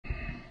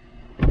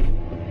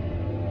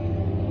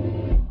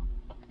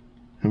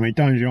many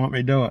times do you want me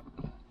to do it?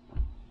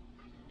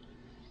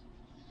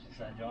 What's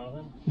that,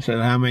 Jonathan? I said,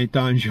 how many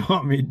times you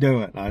want me to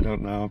do it? I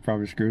don't know. I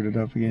probably screwed it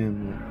up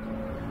again.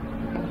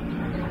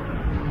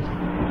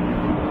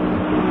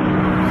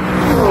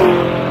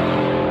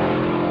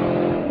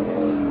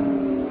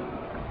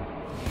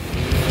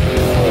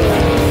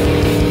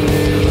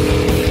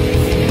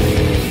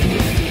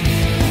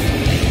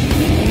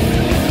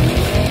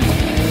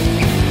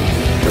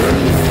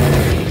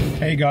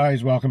 Hey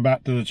guys, welcome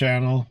back to the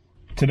channel.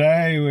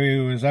 Today we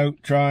was out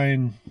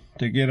trying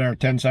to get our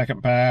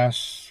 10-second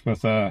pass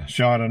with a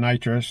shot of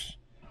nitrous.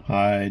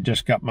 I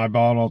just got my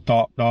bottle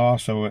topped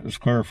off so it was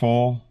clear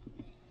full.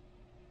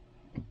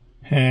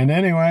 And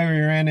anyway,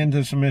 we ran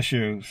into some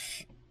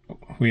issues.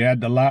 We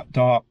had the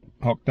laptop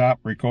hooked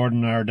up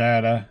recording our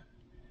data,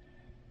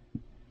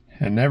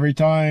 and every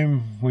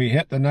time we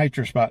hit the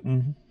nitrous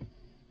button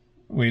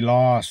we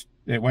lost.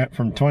 It went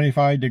from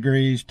 25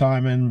 degrees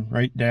timing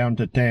right down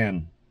to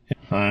 10.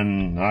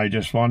 And I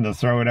just wanted to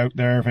throw it out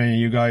there. If any of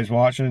you guys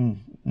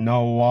watching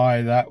know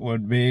why that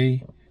would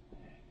be,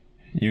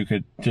 you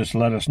could just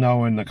let us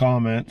know in the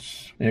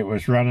comments. It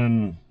was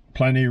running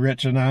plenty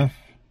rich enough.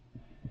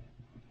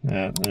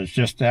 There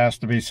just has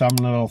to be some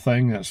little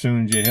thing that as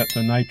soon as you hit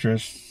the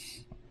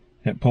nitrous,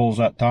 it pulls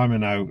that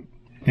timing out.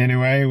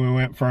 Anyway, we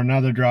went for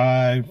another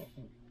drive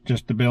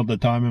just to build the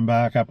timing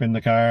back up in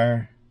the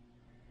car.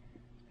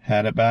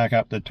 Had it back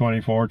up to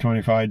 24,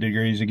 25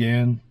 degrees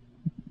again.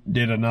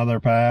 Did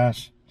another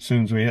pass. As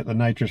soon as we hit the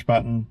nitrous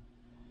button,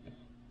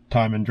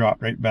 timing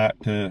dropped right back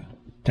to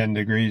 10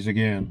 degrees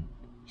again.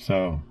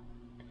 So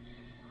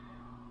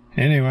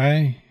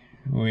anyway,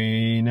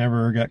 we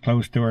never got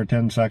close to our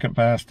 10-second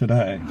pass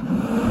today.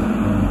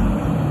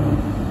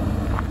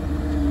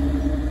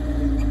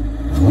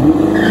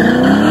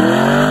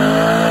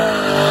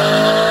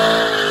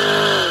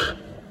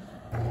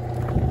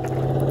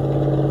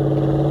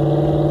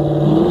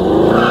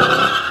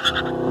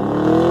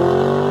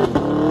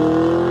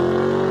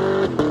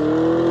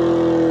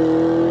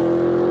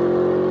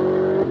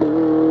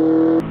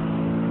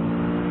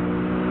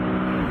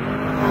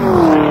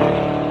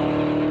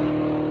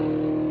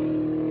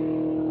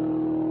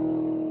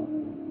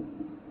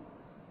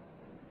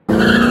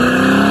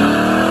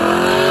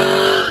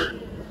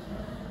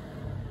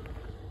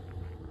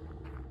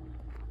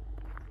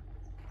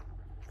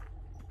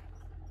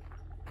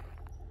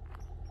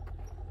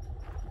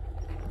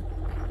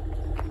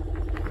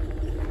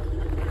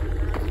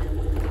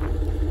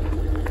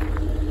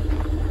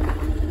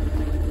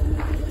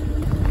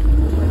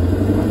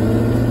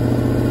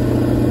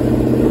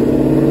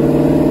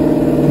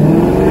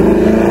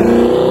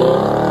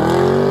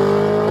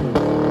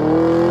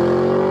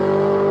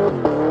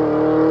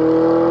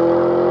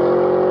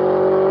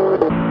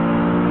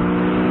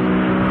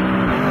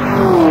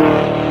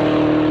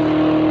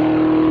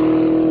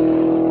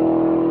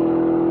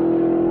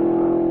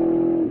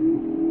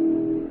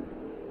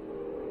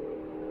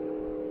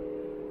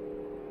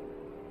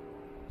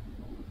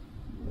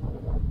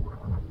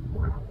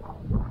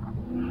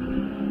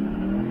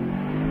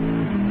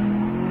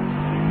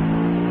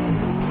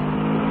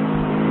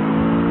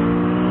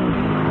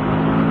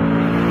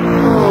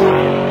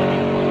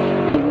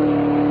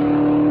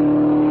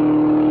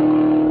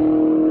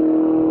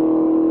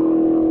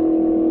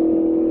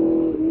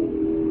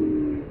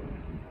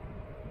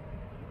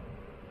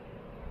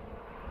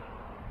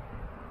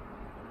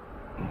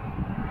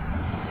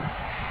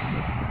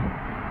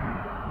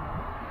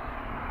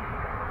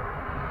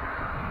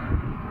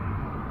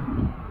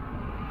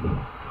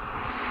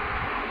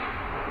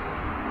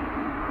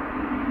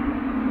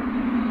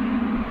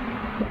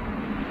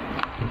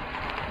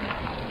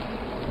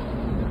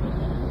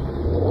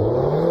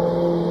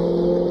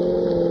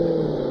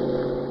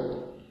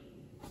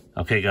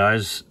 Okay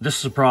guys, this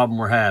is a problem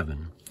we're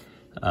having.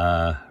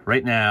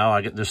 Right now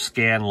I get this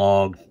scan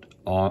log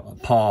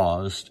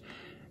paused,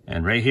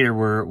 and right here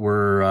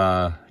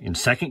we're in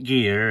second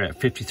gear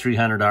at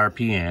 5,300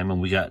 RPM,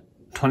 and we got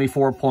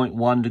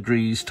 24.1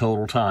 degrees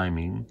total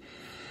timing.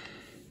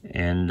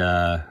 And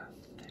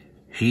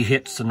he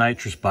hits the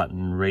nitrous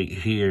button right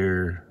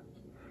here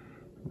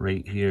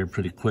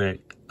pretty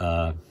quick.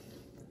 I'll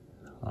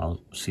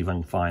see if I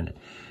can find it.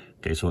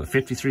 Okay, so at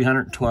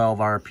 5,312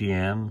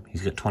 RPM,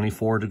 he's got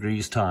 24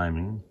 degrees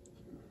timing.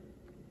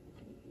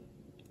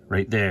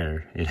 Right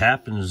there. It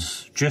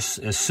happens just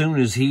as soon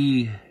as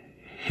he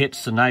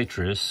hits the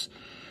nitrous.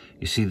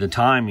 You see the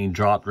timing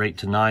dropped right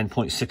to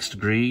 9.6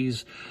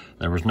 degrees.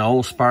 There was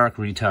no spark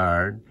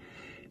retard,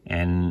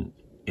 and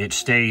it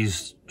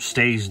stays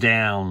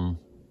down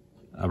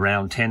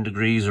around 10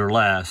 degrees or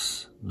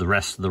less the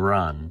rest of the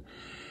run.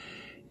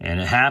 And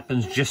it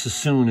happens just as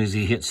soon as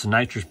he hits the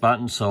nitrous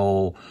button.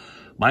 So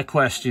my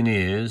question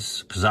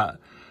is, because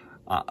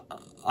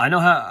I know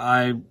how,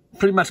 I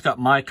pretty much got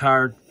my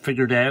car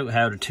figured out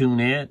how to tune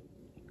it,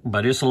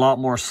 but it's a lot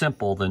more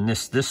simple than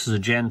this. This is a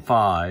Gen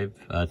 5,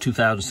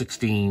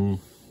 2016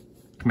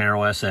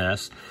 Camaro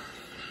SS.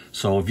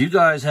 So if you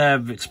guys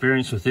have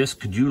experience with this,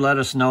 could you let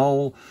us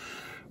know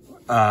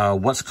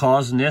what's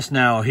causing this?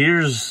 Now,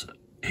 here's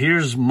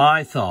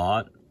my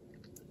thought.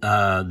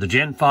 the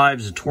Gen 5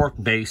 is a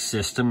torque-based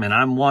system, and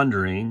I'm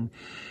wondering,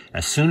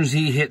 as soon as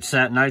he hits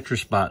that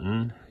nitrous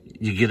button,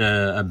 you get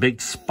a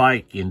big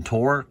spike in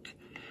torque,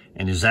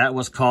 and is that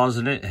what's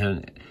causing it?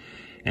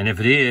 And if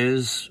it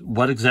is,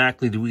 what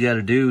exactly do we got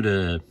to do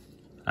to,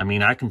 I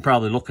mean, I can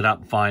probably look it up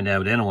and find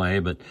out anyway,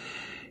 but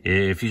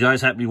if you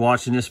guys happen to be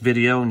watching this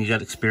video and you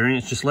got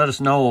experience, just let us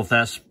know if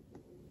that's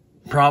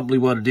probably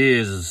what it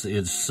is.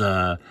 It's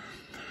as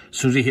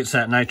soon as he hits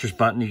that nitrous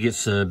button, he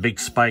gets a big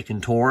spike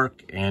in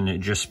torque, and it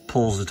just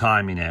pulls the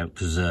timing out.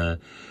 Because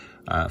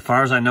as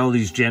far as I know,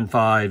 these Gen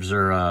 5s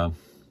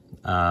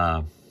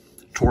are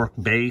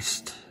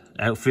torque-based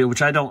outfit,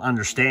 which I don't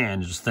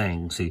understand is the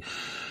thing. See,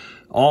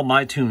 all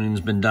my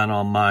tuning's been done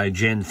on my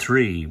Gen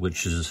 3,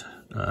 which is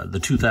the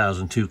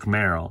 2002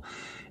 Camaro.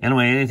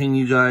 Anyway, anything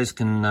you guys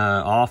can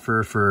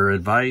offer for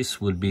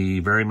advice would be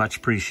very much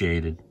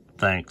appreciated.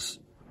 Thanks.